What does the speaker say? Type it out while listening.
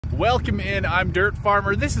Welcome in, I'm Dirt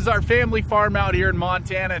Farmer. This is our family farm out here in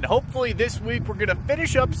Montana, and hopefully this week we're gonna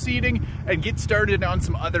finish up seeding and get started on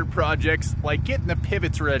some other projects like getting the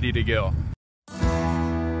pivots ready to go.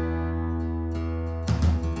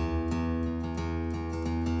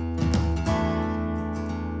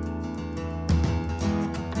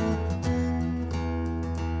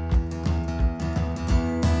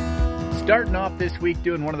 Starting off this week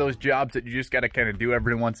doing one of those jobs that you just got to kind of do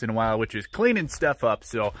every once in a while, which is cleaning stuff up.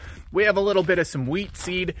 So we have a little bit of some wheat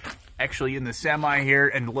seed actually in the semi here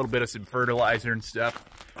and a little bit of some fertilizer and stuff.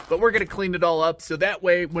 But we're going to clean it all up so that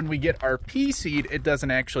way when we get our pea seed, it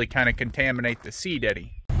doesn't actually kind of contaminate the seed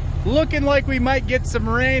eddy. Looking like we might get some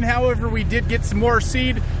rain, however we did get some more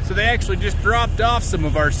seed, so they actually just dropped off some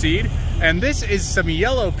of our seed. And this is some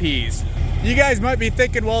yellow peas. You guys might be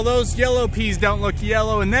thinking, well, those yellow peas don't look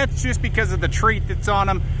yellow, and that's just because of the trait that's on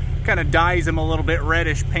them. Kind of dyes them a little bit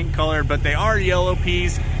reddish pink color, but they are yellow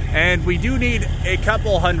peas, and we do need a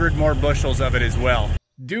couple hundred more bushels of it as well.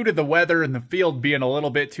 Due to the weather and the field being a little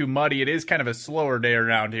bit too muddy, it is kind of a slower day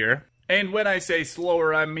around here. And when I say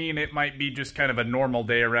slower, I mean it might be just kind of a normal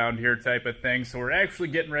day around here type of thing. So we're actually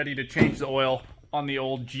getting ready to change the oil on the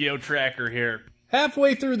old Geo Tracker here.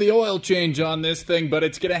 Halfway through the oil change on this thing, but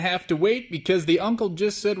it's gonna have to wait because the uncle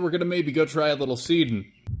just said we're gonna maybe go try a little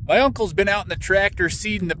seeding. My uncle's been out in the tractor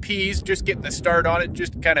seeding the peas, just getting the start on it,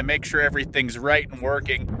 just to kind of make sure everything's right and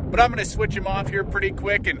working. But I'm gonna switch him off here pretty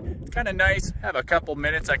quick, and it's kind of nice. Have a couple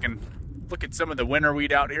minutes, I can look at some of the winter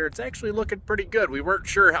wheat out here. It's actually looking pretty good. We weren't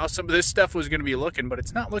sure how some of this stuff was gonna be looking, but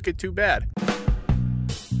it's not looking too bad.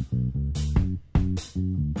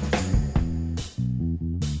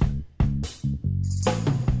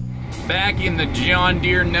 Back in the John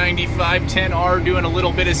Deere 9510R doing a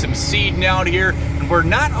little bit of some seeding out here. And we're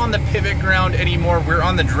not on the pivot ground anymore. We're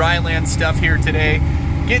on the dryland stuff here today,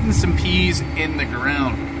 getting some peas in the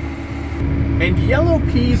ground. And yellow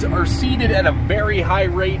peas are seeded at a very high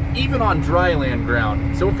rate, even on dryland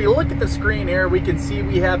ground. So if we look at the screen here, we can see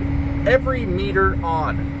we have every meter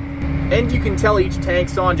on. And you can tell each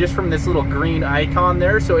tank's on just from this little green icon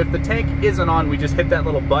there. So if the tank isn't on, we just hit that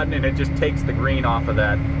little button and it just takes the green off of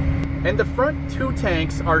that. And the front two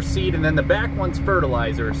tanks are seed and then the back one's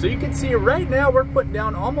fertilizer. So you can see right now we're putting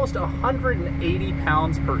down almost 180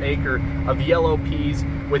 pounds per acre of yellow peas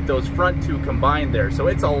with those front two combined there. So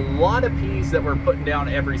it's a lot of peas that we're putting down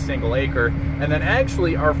every single acre. And then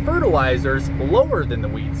actually our fertilizer's lower than the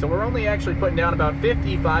wheat. So we're only actually putting down about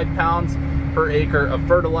 55 pounds per acre of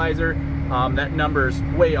fertilizer. That number's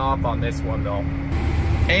way off on this one though.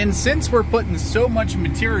 And since we're putting so much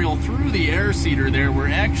material through the air seeder there, we're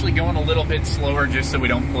actually going a little bit slower just so we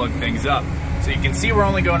don't plug things up. So you can see we're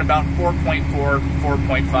only going about 4.4,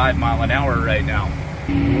 4.5 mile an hour right now.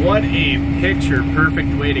 What a picture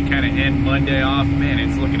perfect way to kind of end Monday off. Man,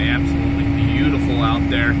 it's looking absolutely beautiful out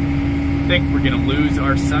there. I think we're gonna lose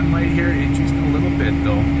our sunlight here in just a little bit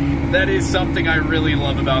though. That is something I really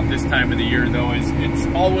love about this time of the year though, is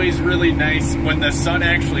it's always really nice when the sun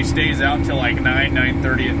actually stays out till like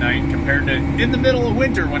 9:30 at night compared to in the middle of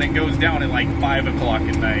winter when it goes down at like 5 o'clock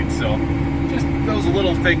at night. So just those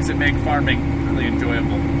little things that make farming really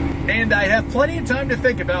enjoyable. And I have plenty of time to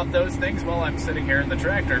think about those things while I'm sitting here in the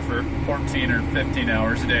tractor for 14 or 15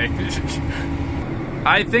 hours a day.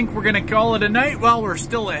 I think we're gonna call it a night while we're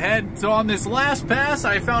still ahead. So on this last pass,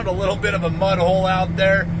 I found a little bit of a mud hole out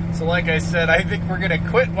there. So like I said, I think we're gonna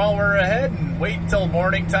quit while we're ahead and wait until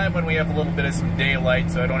morning time when we have a little bit of some daylight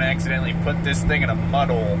so I don't accidentally put this thing in a mud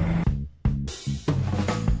hole.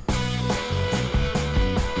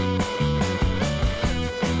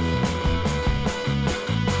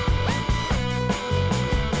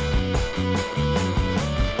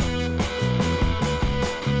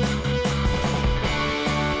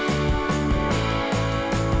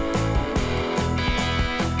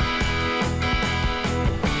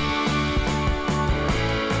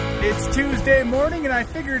 It's Tuesday morning, and I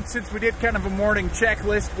figured since we did kind of a morning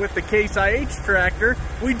checklist with the Case IH tractor,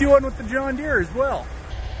 we'd do one with the John Deere as well.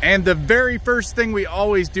 And the very first thing we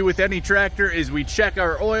always do with any tractor is we check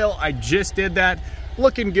our oil. I just did that,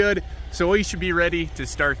 looking good, so we should be ready to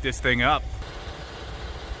start this thing up.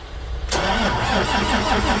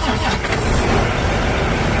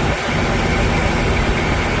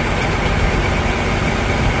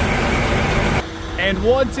 And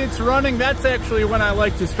once it's running, that's actually when I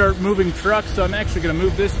like to start moving trucks. So I'm actually gonna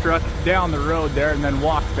move this truck down the road there and then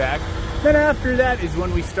walk back. Then after that is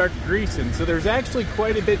when we start greasing. So there's actually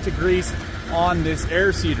quite a bit to grease on this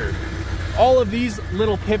air seeder. All of these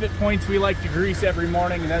little pivot points we like to grease every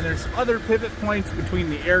morning, and then there's other pivot points between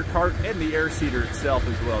the air cart and the air seeder itself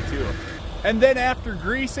as well too. And then after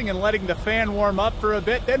greasing and letting the fan warm up for a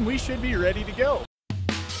bit, then we should be ready to go.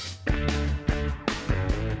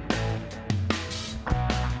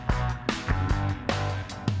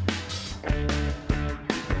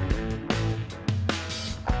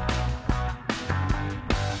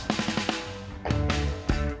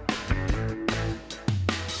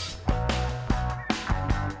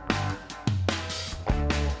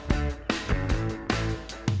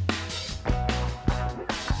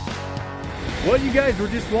 What you guys were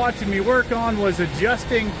just watching me work on was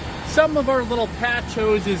adjusting some of our little patch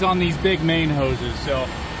hoses on these big main hoses. So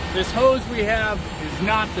this hose we have is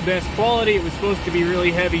not the best quality. It was supposed to be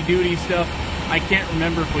really heavy duty stuff. I can't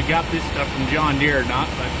remember if we got this stuff from John Deere or not,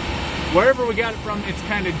 but wherever we got it from, it's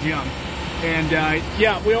kind of junk. And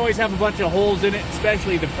yeah, we always have a bunch of holes in it,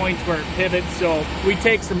 especially the points where it pivots. So we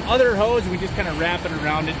take some other hose and we just kind of wrap it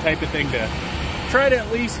around it type of thing to try to at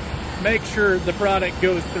least make sure the product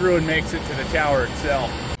goes through and makes it to the tower itself.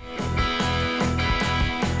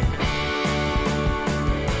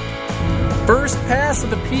 First pass of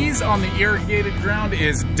the peas on the irrigated ground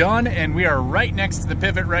is done, and we are right next to the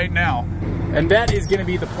pivot right now. And that is going to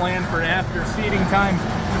be the plan for after seeding time,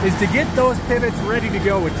 is to get those pivots ready to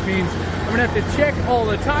go, which means I'm going to have to check all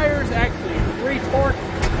the tires, actually re-torque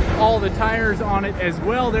all the tires on it as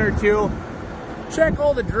well there too. Check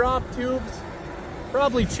all the drop tubes.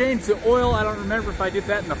 Probably change the oil. I don't remember if I did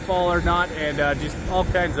that in the fall or not, and just all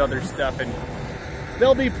kinds of other stuff. And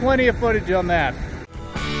there'll be plenty of footage on that.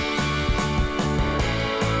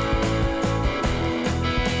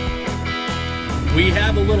 We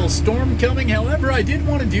have a little storm coming. However, I did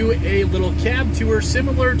want to do a little cab tour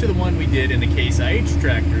similar to the one we did in the Case IH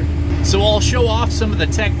tractor. So I'll show off some of the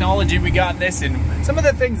technology we got in this and some of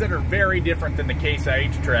the things that are very different than the Case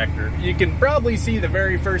IH tractor. You can probably see the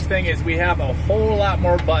very first thing is we have a whole lot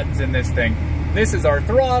more buttons in this thing. This is our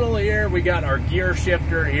throttle here, we got our gear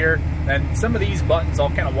shifter here, and some of these buttons I'll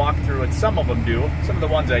kind of walk through what some of them do, some of the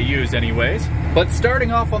ones I use anyways. But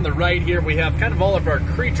starting off on the right here, we have kind of all of our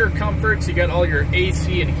creature comforts. You got all your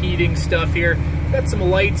AC and heating stuff here. Got some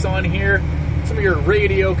lights on here, some of your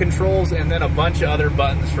radio controls, and then a bunch of other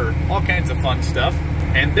buttons for all kinds of fun stuff.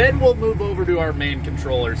 And then we'll move over to our main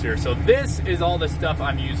controllers here. So this is all the stuff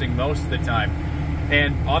I'm using most of the time.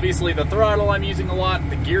 And obviously the throttle I'm using a lot,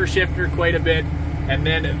 the gear shifter quite a bit, and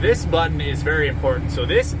then this button is very important. So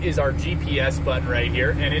this is our GPS button right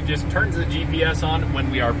here, and it just turns the GPS on when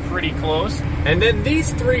we are pretty close. And then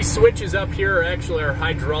these three switches up here are actually our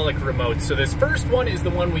hydraulic remotes. So this first one is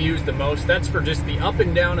the one we use the most. That's for just the up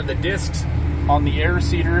and down of the discs on the air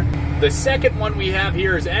seeder. The second one we have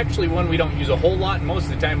here is actually one we don't use a whole lot, and most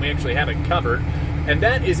of the time we actually have it covered. And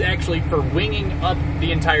that is actually for winging up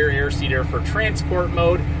the entire air seeder for transport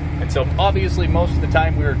mode. And so obviously most of the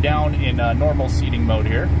time we're down in normal seeding mode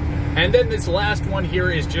here. And then this last one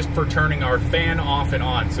here is just for turning our fan off and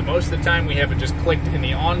on. So most of the time we have it just clicked in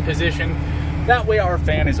the on position. That way our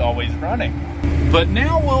fan is always running. But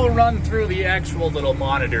now we'll run through the actual little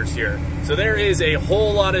monitors here. So there is a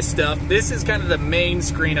whole lot of stuff. This is kind of the main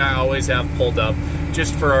screen I always have pulled up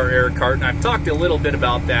just for our air cart. And I've talked a little bit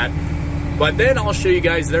about that. But then I'll show you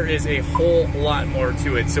guys there is a whole lot more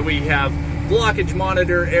to it. So we have blockage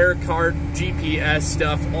monitor, air cart, GPS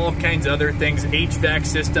stuff, all kinds of other things, HVAC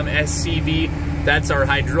system, SCV, that's our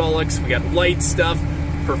hydraulics. We got light stuff,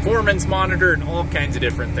 performance monitor, and all kinds of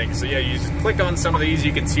different things. So yeah, you just click on some of these,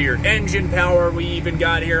 you can see your engine power we even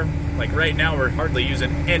got here. Like right now we're hardly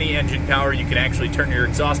using any engine power. You can actually turn your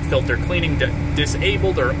exhaust filter cleaning to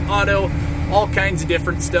disabled or auto, all kinds of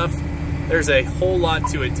different stuff. There's a whole lot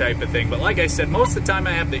to it type of thing. But like I said, most of the time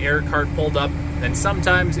I have the air cart pulled up, and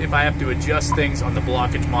sometimes if I have to adjust things on the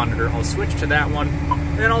blockage monitor, I'll switch to that one.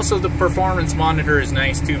 And then also the performance monitor is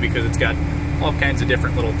nice too, because it's got all kinds of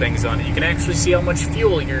different little things on it. You can actually see how much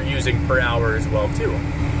fuel you're using per hour as well too.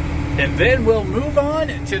 And then we'll move on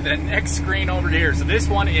to the next screen over here. So this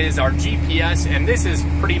one is our GPS, and this is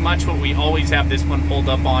pretty much what we always have this one pulled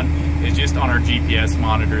up on, is just on our GPS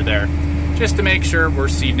monitor there, just to make sure we're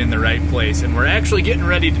seeding in the right place. And we're actually getting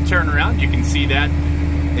ready to turn around. You can see that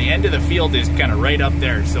the end of the field is kind of right up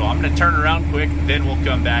there. So I'm going to turn around quick, then we'll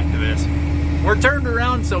come back to this. We're turned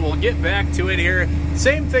around, so we'll get back to it here.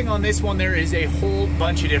 Same thing on this one. There is a whole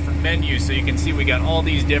bunch of different menus. So you can see we got all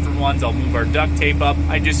these different ones. I'll move our duct tape up.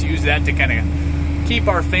 I just use that to kind of keep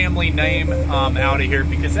our family name out of here,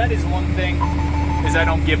 because that is one thing, is I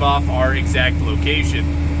don't give off our exact location.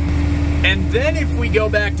 And then if we go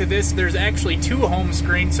back to this, there's actually two home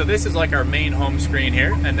screens. So this is like our main home screen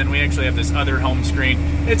here, and then we actually have this other home screen.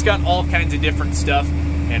 It's got all kinds of different stuff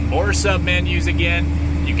and more sub menus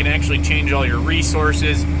again. You can actually change all your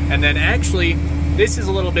resources, and then actually This is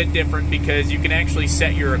a little bit different because you can actually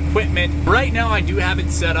set your equipment. Right now I do have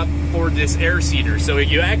it set up for this air seeder. So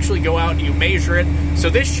you actually go out and you measure it. So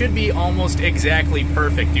this should be almost exactly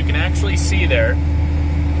perfect. You can actually see there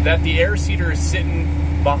that the air seeder is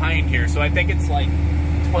sitting behind here. So I think it's like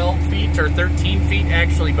 12 feet or 13 feet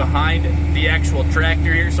actually behind the actual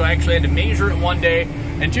tractor here. So I actually had to measure it one day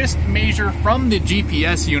and just measure from the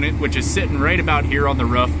GPS unit, which is sitting right about here on the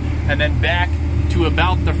roof, and then back to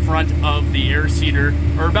about the front of the air seeder,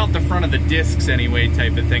 or about the front of the discs anyway,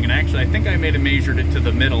 type of thing. And actually I think I may have measured it to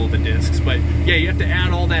the middle of the discs, but yeah, you have to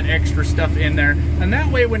add all that extra stuff in there, and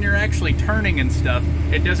that way when you're actually turning and stuff,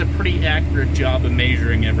 it does a pretty accurate job of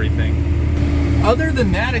measuring everything. Other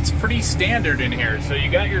than that, it's pretty standard in here. So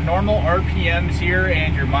you got your normal RPMs here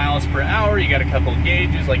and your miles per hour. You got a couple of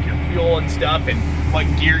gauges like your fuel and stuff and what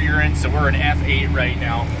gear you're in. So we're in F8 right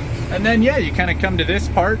now. And then yeah, you kind of come to this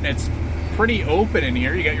part and it's pretty open in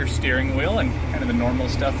here. You got your steering wheel and kind of the normal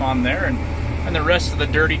stuff on there, and the rest of the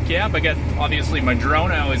dirty cab. I got obviously my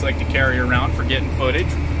drone I always like to carry around for getting footage.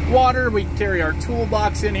 Water, we carry our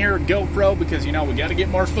toolbox in here, GoPro, because you know we got to get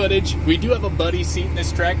more footage. We do have a buddy seat in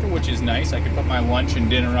this tractor, which is nice. I can put my lunch and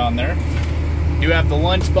dinner on there. Do have the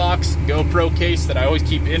lunch box GoPro case that I always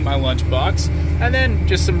keep in my lunch box, and then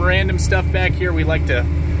just some random stuff back here. We like to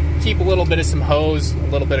keep a little bit of some hose, a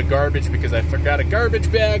little bit of garbage because I forgot a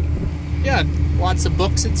garbage bag. Yeah, lots of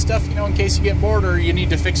books and stuff, you know, in case you get bored or you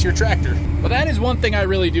need to fix your tractor. But that is one thing I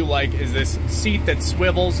really do like, is this seat that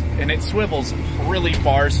swivels, and it swivels really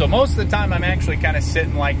far. So most of the time I'm actually kind of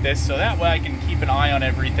sitting like this, so that way I can keep an eye on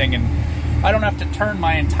everything and I don't have to turn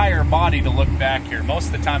my entire body to look back here. Most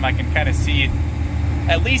of the time I can kind of see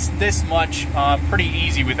at least this much pretty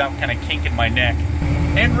easy without kind of kinking my neck.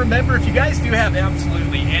 And remember, if you guys do have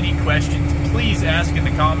absolutely any questions, please ask in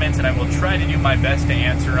the comments and I will try to do my best to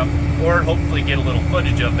answer them, or hopefully get a little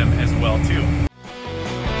footage of them as well too.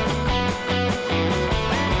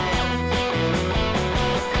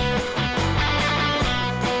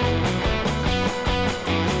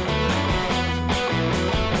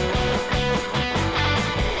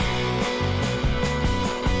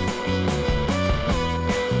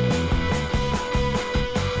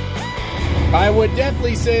 I would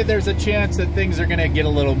definitely say there's a chance that things are gonna get a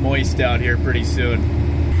little moist out here pretty soon.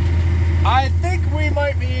 I think we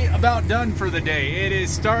might be about done for the day. It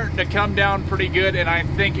is starting to come down pretty good, and I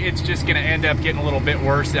think it's just gonna end up getting a little bit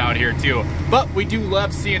worse out here too. But we do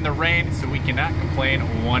love seeing the rain, so we cannot complain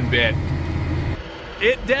one bit.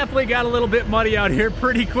 It definitely got a little bit muddy out here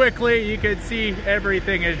pretty quickly. You can see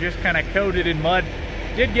everything is just kind of coated in mud.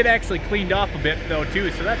 Did get actually cleaned off a bit though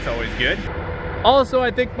too, so that's always good. Also, I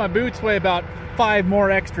think my boots weigh about 5 more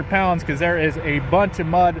extra pounds because there is a bunch of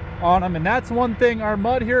mud on them. And that's one thing, our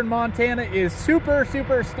mud here in Montana is super,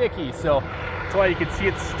 super sticky. So that's why you can see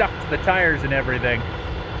it's stuck to the tires and everything.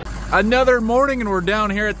 Another morning and we're down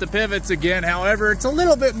here at the pivots again. However, it's a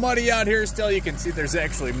little bit muddy out here still. You can see there's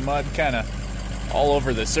actually mud kind of all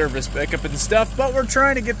over the service pickup and stuff. But we're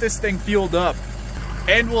trying to get this thing fueled up.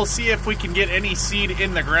 And we'll see if we can get any seed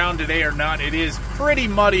in the ground today or not. It is pretty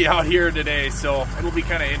muddy out here today, so it'll be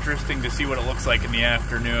kind of interesting to see what it looks like in the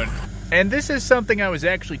afternoon. And this is something I was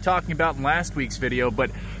actually talking about in last week's video, but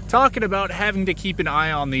talking about having to keep an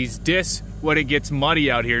eye on these discs when it gets muddy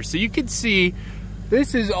out here. So you can see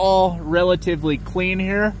this is all relatively clean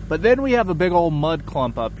here, but then we have a big old mud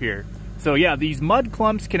clump up here. So yeah, these mud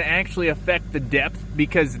clumps can actually affect the depth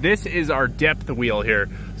because this is our depth wheel here.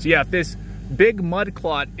 So yeah, if this big mud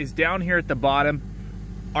clot is down here at the bottom,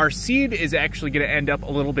 our seed is actually going to end up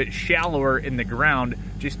a little bit shallower in the ground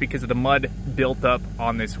just because of the mud built up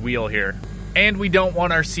on this wheel here. And we don't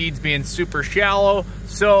want our seeds being super shallow,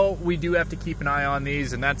 so we do have to keep an eye on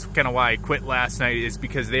these, and that's kind of why I quit last night, is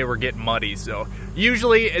because they were getting muddy. So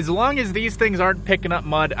usually, as long as these things aren't picking up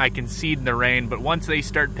mud, I can seed in the rain, but once they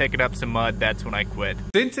start picking up some mud, that's when I quit.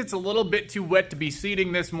 Since it's a little bit too wet to be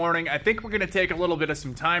seeding this morning, I think we're gonna take a little bit of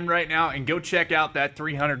some time right now and go check out that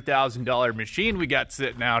 $300,000 machine we got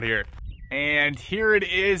sitting out here. And here it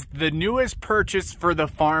is, the newest purchase for the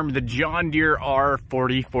farm, the John Deere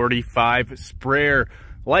R4045 sprayer.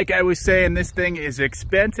 Like I was saying, this thing is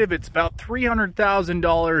expensive. It's about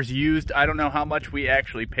 $300,000 used. I don't know how much we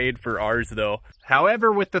actually paid for ours though.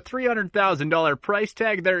 However, with the $300,000 price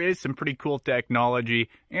tag, there is some pretty cool technology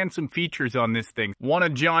and some features on this thing. One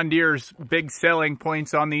of John Deere's big selling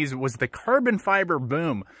points on these was the carbon fiber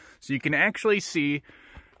boom. So you can actually see,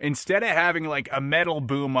 instead of having like a metal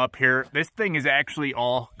boom up here, this thing is actually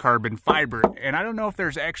all carbon fiber. And I don't know if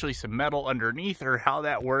there's actually some metal underneath or how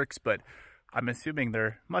that works, but I'm assuming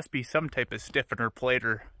there must be some type of stiffener plate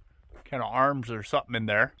or kind of arms or something in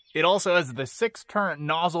there. It also has the 6 turret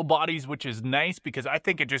nozzle bodies, which is nice because I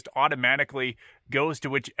think it just automatically goes to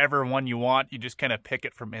whichever one you want. You just kind of pick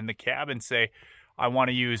it from in the cab and say, I want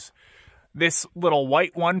to use this little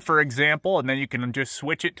white one, for example, and then you can just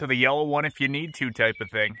switch it to the yellow one if you need to, type of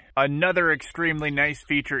thing. Another extremely nice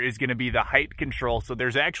feature is going to be the height control. So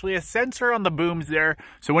there's actually a sensor on the booms there.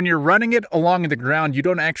 So when you're running it along the ground, you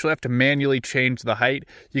don't actually have to manually change the height.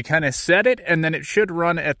 You kind of set it, and then it should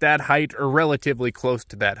run at that height or relatively close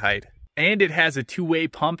to that height. And it has a 2-way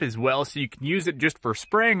pump as well, so you can use it just for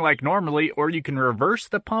spraying like normally, or you can reverse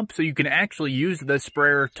the pump so you can actually use the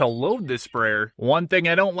sprayer to load the sprayer. One thing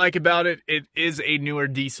I don't like about it, it is a newer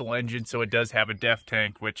diesel engine, so it does have a DEF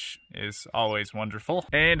tank, which is always wonderful.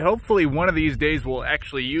 And hopefully one of these days we'll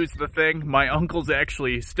actually use the thing. My uncle's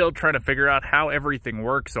actually still trying to figure out how everything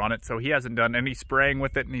works on it, so he hasn't done any spraying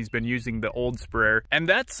with it, and he's been using the old sprayer. And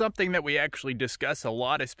that's something that we actually discuss a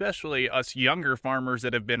lot, especially us younger farmers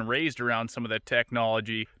that have been raised around some of the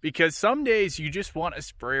technology, because some days you just want a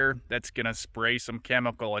sprayer that's gonna spray some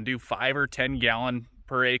chemical and do 5 or 10 gallon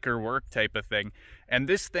per acre work type of thing. And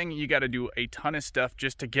this thing, you got to do a ton of stuff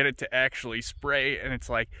just to get it to actually spray. And it's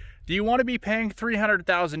like, do you want to be paying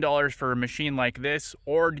 $300,000 for a machine like this,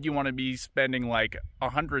 or do you want to be spending like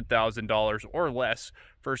 $100,000 or less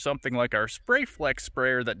for something like our Spray Flex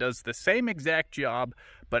sprayer that does the same exact job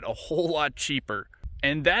but a whole lot cheaper?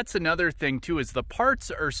 And that's another thing too, is the parts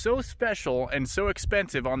are so special and so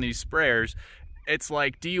expensive on these sprayers. It's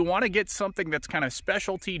like, do you want to get something that's kind of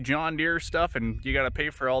specialty John Deere stuff and you got to pay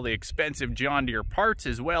for all the expensive John Deere parts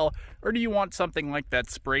as well? Or do you want something like that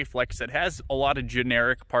Spray Flex that has a lot of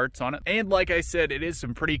generic parts on it? And like I said, it is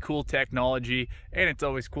some pretty cool technology, and it's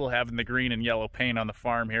always cool having the green and yellow paint on the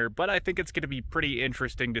farm here. But I think it's going to be pretty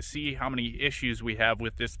interesting to see how many issues we have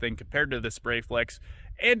with this thing compared to the Spray Flex,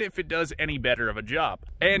 and if it does any better of a job.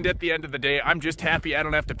 And at the end of the day, I'm just happy I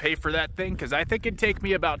don't have to pay for that thing, because I think it'd take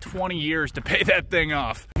me about 20 years to pay that thing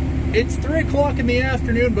off. It's 3 o'clock in the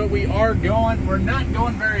afternoon, but we are going. We're not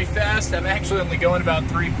going very fast. I'm actually only going about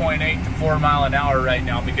 3.8 to 4 mile an hour right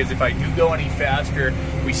now, because if I do go any faster,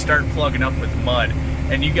 we start plugging up with mud.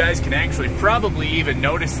 And you guys can actually probably even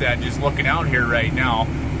notice that just looking out here right now,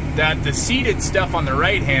 that the seeded stuff on the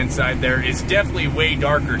right hand side there is definitely way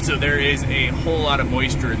darker, so there is a whole lot of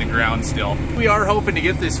moisture in the ground still. We are hoping to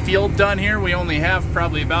get this field done here. We only have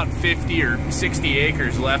probably about 50 or 60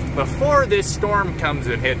 acres left before this storm comes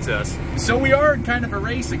and hits us. So we are in kind of a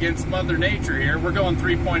race against Mother Nature here. We're going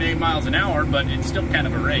 3.8 miles an hour, but it's still kind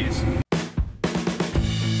of a race.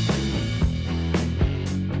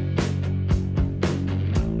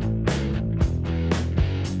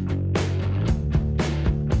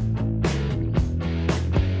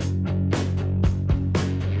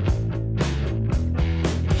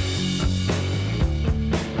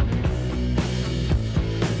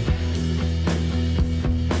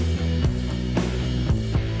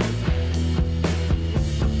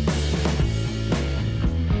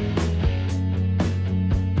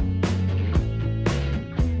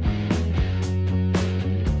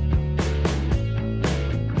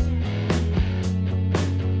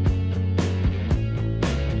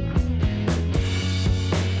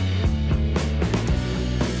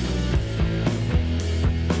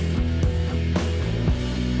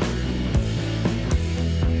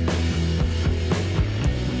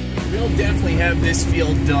 Definitely have this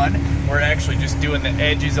field done. We're actually just doing the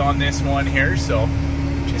edges on this one here, so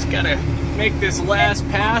just gotta make this last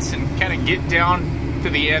pass and kind of get down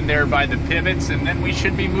to the end there by the pivots, and then we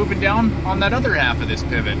should be moving down on that other half of this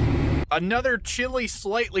pivot. Another chilly,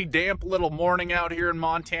 slightly damp little morning out here in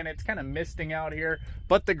Montana. It's kind of misting out here,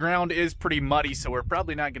 but the ground is pretty muddy, so we're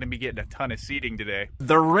probably not going to be getting a ton of seeding today.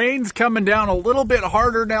 The rain's coming down a little bit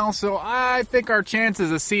harder now, so I think our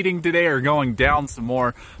chances of seeding today are going down some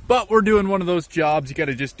more. But we're doing one of those jobs you got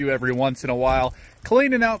to just do every once in a while,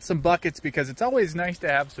 cleaning out some buckets, because it's always nice to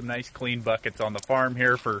have some nice clean buckets on the farm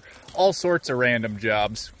here for all sorts of random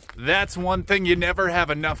jobs. That's one thing, you never have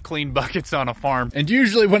enough clean buckets on a farm. And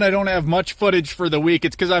usually when I don't have much footage for the week,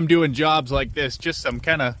 it's because I'm doing jobs like this, just some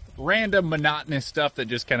kind of random monotonous stuff that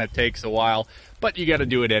just kind of takes a while, but you got to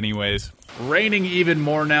do it anyways. Raining even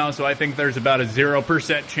more now, so I think there's about a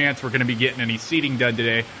 0% chance we're going to be getting any seeding done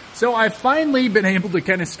today. So I've finally been able to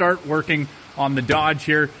kind of start working on the Dodge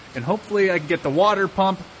here, and hopefully I can get the water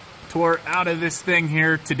pump tore out of this thing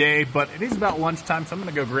here today. But it is about lunchtime, so I'm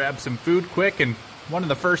going to go grab some food quick, and one of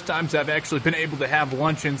the first times I've actually been able to have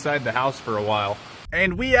lunch inside the house for a while.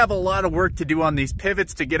 And we have a lot of work to do on these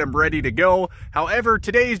pivots to get them ready to go. However,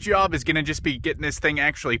 today's job is going to just be getting this thing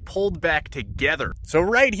actually pulled back together. So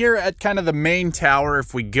right here at kind of the main tower,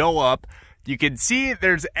 if we go up, you can see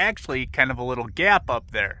there's actually kind of a little gap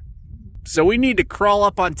up there. So we need to crawl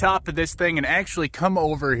up on top of this thing and actually come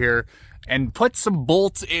over here and put some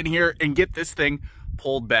bolts in here and get this thing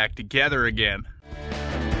pulled back together again.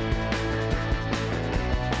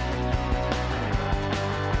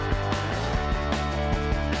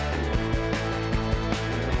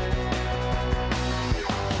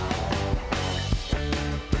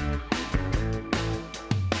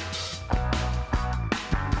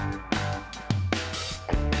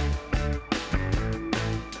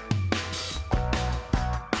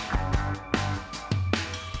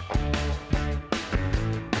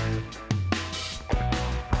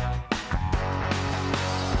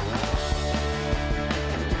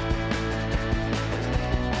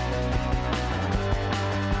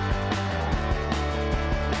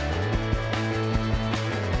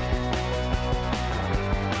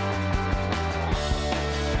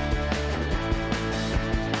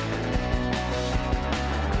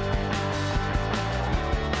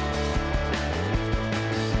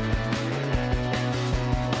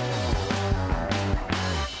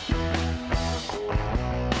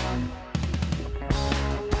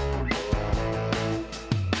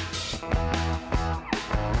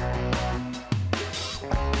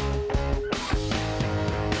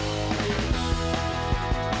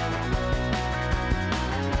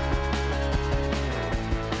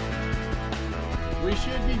 We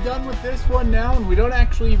should be done with this one now, and we don't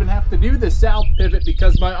actually even have to do the south pivot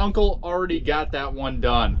because my uncle already got that one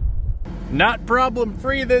done. Not problem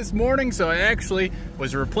free this morning, so I actually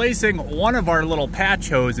was replacing one of our little patch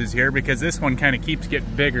hoses here because this one kind of keeps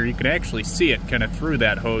getting bigger. You can actually see it kind of through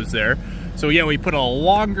that hose there. So yeah, we put a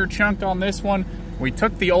longer chunk on this one. We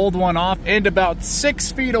took the old one off, and about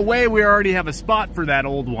 6 feet away, we already have a spot for that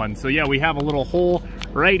old one. So yeah, we have a little hole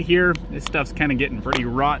right here. This stuff's kind of getting pretty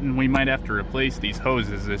rotten. We might have to replace these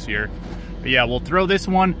hoses this year. But yeah, we'll throw this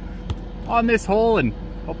one on this hole and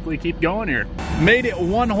hopefully keep going here. Made it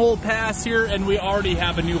one hole pass here, and we already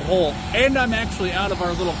have a new hole. And I'm actually out of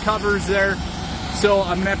our little covers there. So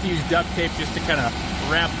I'm gonna have to use duct tape just to kind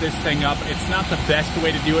of wrap this thing up. It's not the best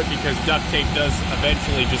way to do it because duct tape does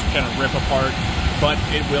eventually just kind of rip apart, but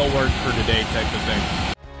it will work for today type of thing.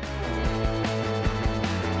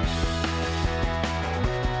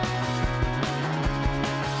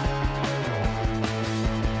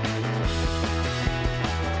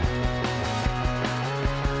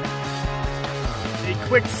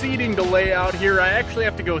 Quick seeding to lay out here. I actually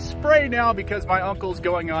have to go spray now because my uncle's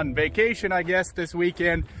going on vacation, I guess, this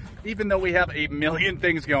weekend, even though we have a million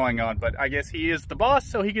things going on. But I guess he is the boss,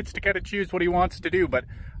 so he gets to kind of choose what he wants to do. But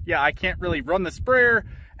yeah, I can't really run the sprayer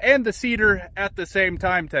and the seeder at the same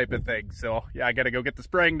time type of thing. So yeah, I gotta go get the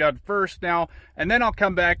spraying done first now, and then I'll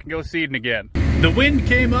come back and go seeding again. The wind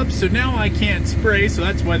came up, so now I can't spray, so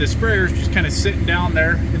that's why the sprayer's just kind of sitting down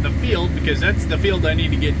there in the field, because that's the field I need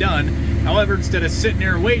to get done. However, instead of sitting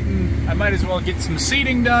here waiting, I might as well get some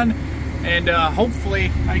seeding done, and hopefully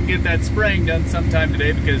I can get that spraying done sometime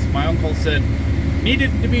today, because my uncle said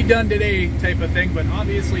needed to be done today type of thing, but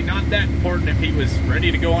obviously not that important if he was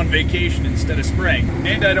ready to go on vacation instead of spraying.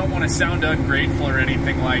 And I don't want to sound ungrateful or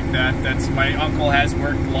anything like that. That's, my uncle has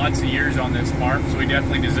worked lots of years on this farm, so he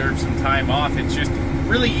definitely deserves some time off. It's just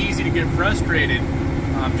really easy to get frustrated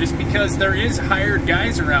just because there is hired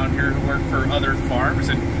guys around here who work for other farms,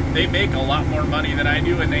 and they make a lot more money than I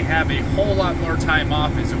do, and they have a whole lot more time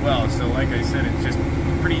off as well. So like I said, it's just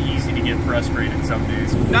pretty easy to get frustrated some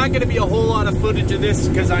days. Not going to be a whole lot of footage of this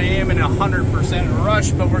because I am in a 100%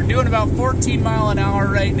 rush, but we're doing about 14 miles an hour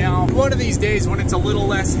right now. One of these days when it's a little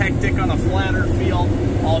less hectic on a flatter field,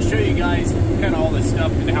 I'll show you guys kind of all this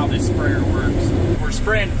stuff and how this sprayer works. We're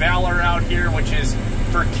spraying Valor out here, which is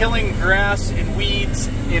for killing grass and weeds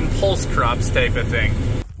in pulse crops type of thing.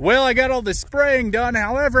 Well, I got all the spraying done.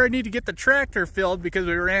 However, I need to get the tractor filled because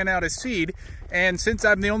we ran out of seed. And since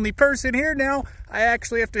I'm the only person here now, I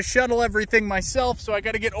actually have to shuttle everything myself. So I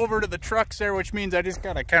got to get over to the trucks there, which means I just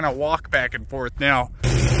got to kind of walk back and forth now.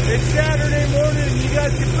 It's Saturday morning, and you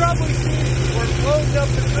guys can probably see we're loading up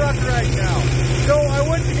the truck right now. So I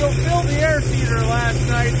went to go fill the air seeder last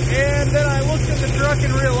night, and then I looked at the truck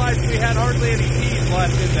and realized we had hardly any peas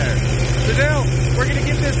left in there. So now we're going to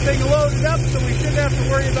get this thing loaded up, so we shouldn't have to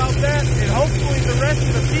worry about that, and hopefully the rest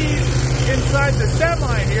of the peas inside the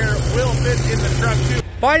semi here will fit in the truck too.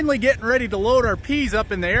 Finally getting ready to load our peas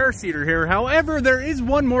up in the air seeder here. However, there is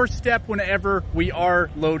one more step whenever we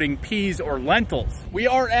are loading peas or lentils. We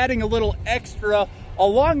are adding a little extra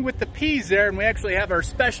along with the peas there, and we actually have our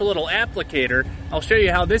special little applicator. I'll show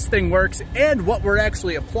you how this thing works and what we're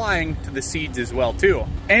actually applying to the seeds as well too.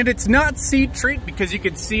 And it's not seed treat because you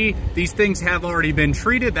can see these things have already been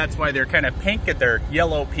treated. That's why they're kind of pink at their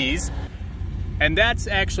yellow peas. And that's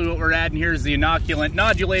actually what we're adding here is the inoculant.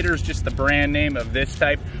 Nodulator is just the brand name of this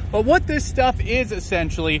type. But what this stuff is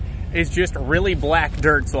essentially is just really black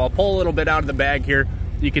dirt. So I'll pull a little bit out of the bag here.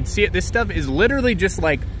 You can see it. This stuff is literally just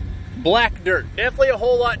like black dirt. Definitely a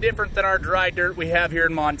whole lot different than our dry dirt we have here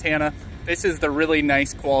in Montana. This is the really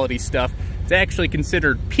nice quality stuff. It's actually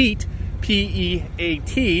considered peat,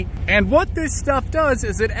 P-E-A-T. And what this stuff does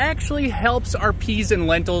is it actually helps our peas and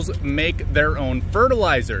lentils make their own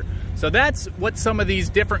fertilizer. So that's what some of these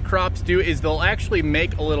different crops do, is they'll actually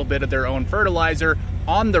make a little bit of their own fertilizer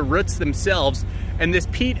on the roots themselves. And this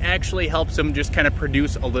peat actually helps them just kind of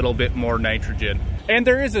produce a little bit more nitrogen. And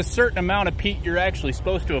there is a certain amount of peat you're actually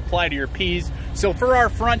supposed to apply to your peas. So for our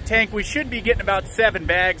front tank, we should be getting about 7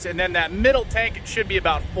 bags, and then that middle tank, it should be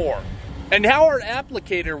about 4. And how our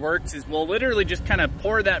applicator works is we'll literally just kind of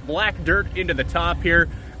pour that black dirt into the top here.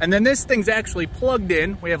 And then this thing's actually plugged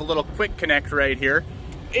in. We have a little quick connect right here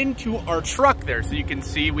into our truck there. So you can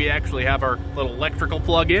see we actually have our little electrical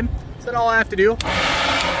plug in. So then all I have to do,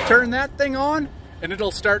 turn that thing on, and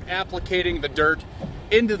it'll start applicating the dirt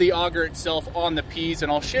into the auger itself on the peas. And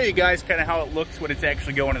I'll show you guys kind of how it looks when it's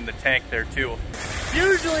actually going in the tank there too.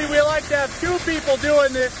 Usually we like to have 2 people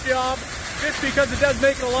doing this job just because it does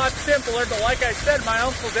make it a lot simpler. But like I said, my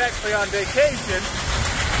uncle's actually on vacation.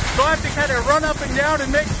 So I have to kind of run up and down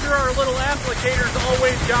and make sure our little applicator's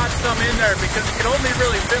always got some in there, because it can only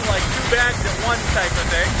really fit like 2 bags at one type of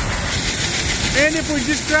thing. And if we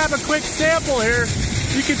just grab a quick sample here,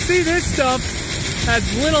 you can see this stuff has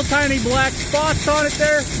little tiny black spots on it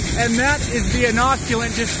there, and that is the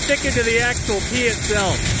inoculant just sticking to the actual pea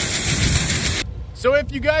itself. So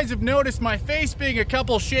if you guys have noticed my face being a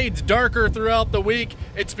couple shades darker throughout the week,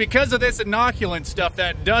 it's because of this inoculant stuff.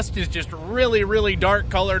 That dust is just really, really dark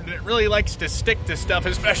colored, and it really likes to stick to stuff,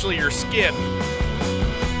 especially your skin.